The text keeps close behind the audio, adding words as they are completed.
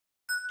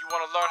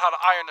want to learn how to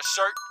iron a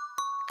shirt?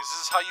 Because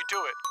this is how you do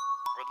it.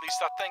 Or at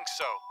least I think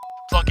so.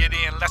 Plug it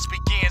in, let's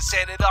begin,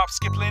 set it up,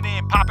 skipping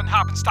in, poppin',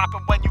 hoppin', stoppin'.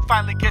 When you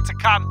finally get to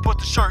cotton, put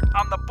the shirt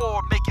on the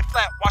board, make it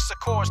flat, watch the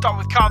chords, start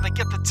with collar,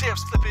 get the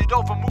tips, flip it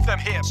over, move them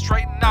hips,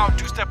 straighten out,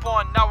 2-step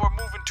one, now we're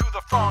moving to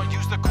the front,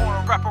 use the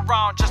corner, wrap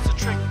around, just a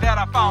trick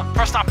that I found,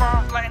 press not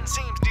firm, flatten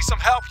seams, need some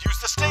help, use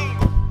the steam.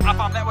 I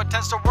found that what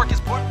tends to work is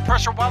putting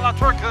pressure while I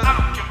twerk, cause I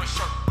don't give a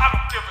shirt, I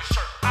don't give a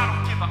shirt, I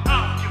don't give a, I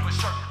don't give a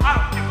shirt, I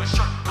don't give a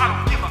shirt, I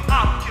don't give a,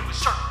 I don't give a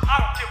shirt,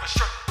 I don't give a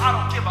shirt, I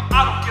don't give a,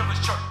 I don't give a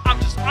shirt, I'm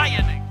just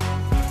ironing.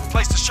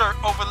 Place the shirt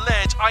over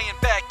ledge, iron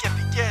back at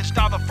the edge,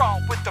 now the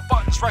front with the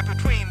buttons right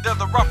between, they're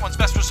the rough ones,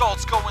 best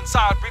results, go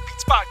inside, repeat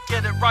spot,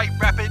 get it right,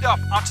 wrap it up,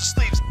 onto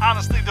sleeves,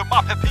 honestly they're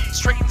my pet peeve,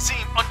 straighten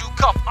seam, undo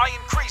cuff,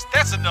 iron crease,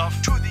 that's enough,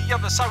 to the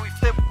other side we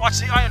flip, watch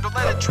the iron, don't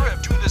let it drip,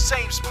 do the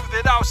same, smooth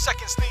it out,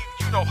 second sleeve,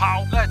 you know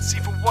how, let's see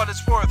for what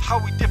it's worth,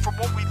 how we did from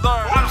what we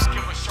learned. I don't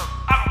give a shirt,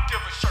 I don't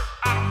give a shirt,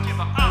 I don't give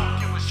a, I don't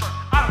give a shirt,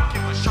 I don't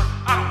give a shirt,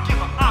 I don't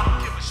give a, I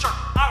don't give a shirt,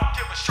 I don't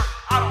give a shirt,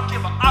 I don't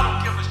give a, I don't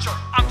give a shirt,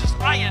 I'm just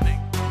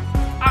ironing.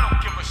 I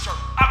don't give a shirt,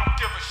 I don't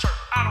give a shirt,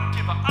 I don't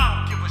give a, I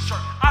don't give a shirt,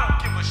 I don't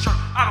give a shirt,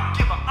 I don't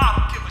give a, I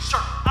don't give a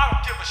shirt, I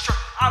don't give a shirt,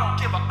 I don't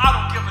give a, I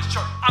don't give a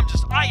shirt, I'm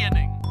just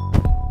ironing.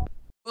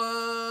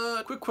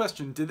 Quick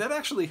question, did that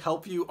actually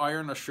help you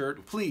iron a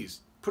shirt?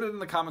 Please, put it in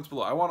the comments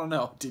below. I want to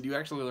know, did you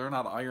actually learn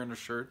how to iron a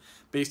shirt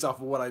based off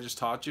of what I just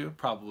taught you?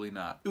 Probably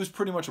not. It was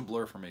pretty much a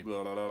blur for me.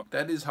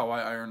 That is how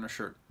I iron a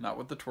shirt, not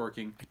with the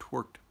twerking. I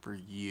twerked for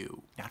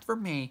you. Not for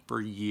me, for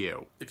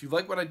you. If you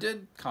like what I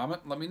did,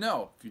 comment, let me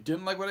know. If you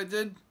didn't like what I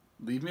did,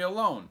 leave me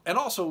alone. And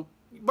also,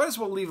 you might as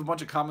well leave a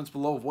bunch of comments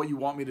below of what you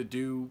want me to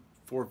do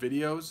for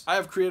videos. I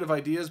have creative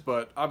ideas,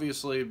 but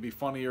obviously it'd be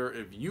funnier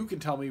if you can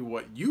tell me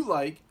what you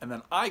like, and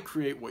then I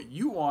create what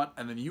you want,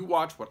 and then you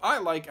watch what I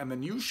like, and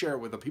then you share it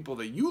with the people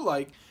that you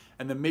like,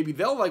 and then maybe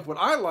they'll like what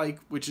I like,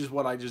 which is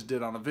what I just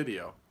did on a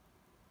video.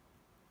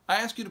 I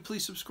ask you to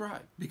please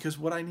subscribe, because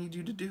what I need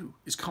you to do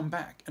is come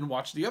back and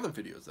watch the other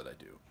videos that I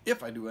do,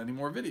 if I do any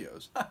more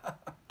videos.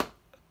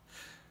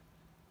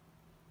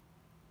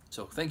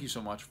 So thank you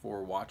so much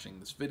for watching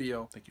this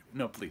video. Thank you.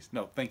 No, please.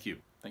 No, thank you.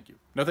 Thank you.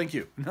 No, thank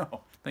you.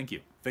 No, thank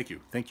you. Thank you.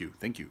 Thank you.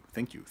 Thank you.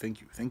 Thank you.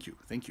 Thank you. Thank you.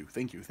 Thank you.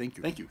 Thank you. Thank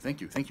you. Thank you.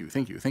 Thank you. Thank you.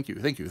 Thank you. Thank you.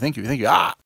 Thank you. Thank you. Thank you. Ah!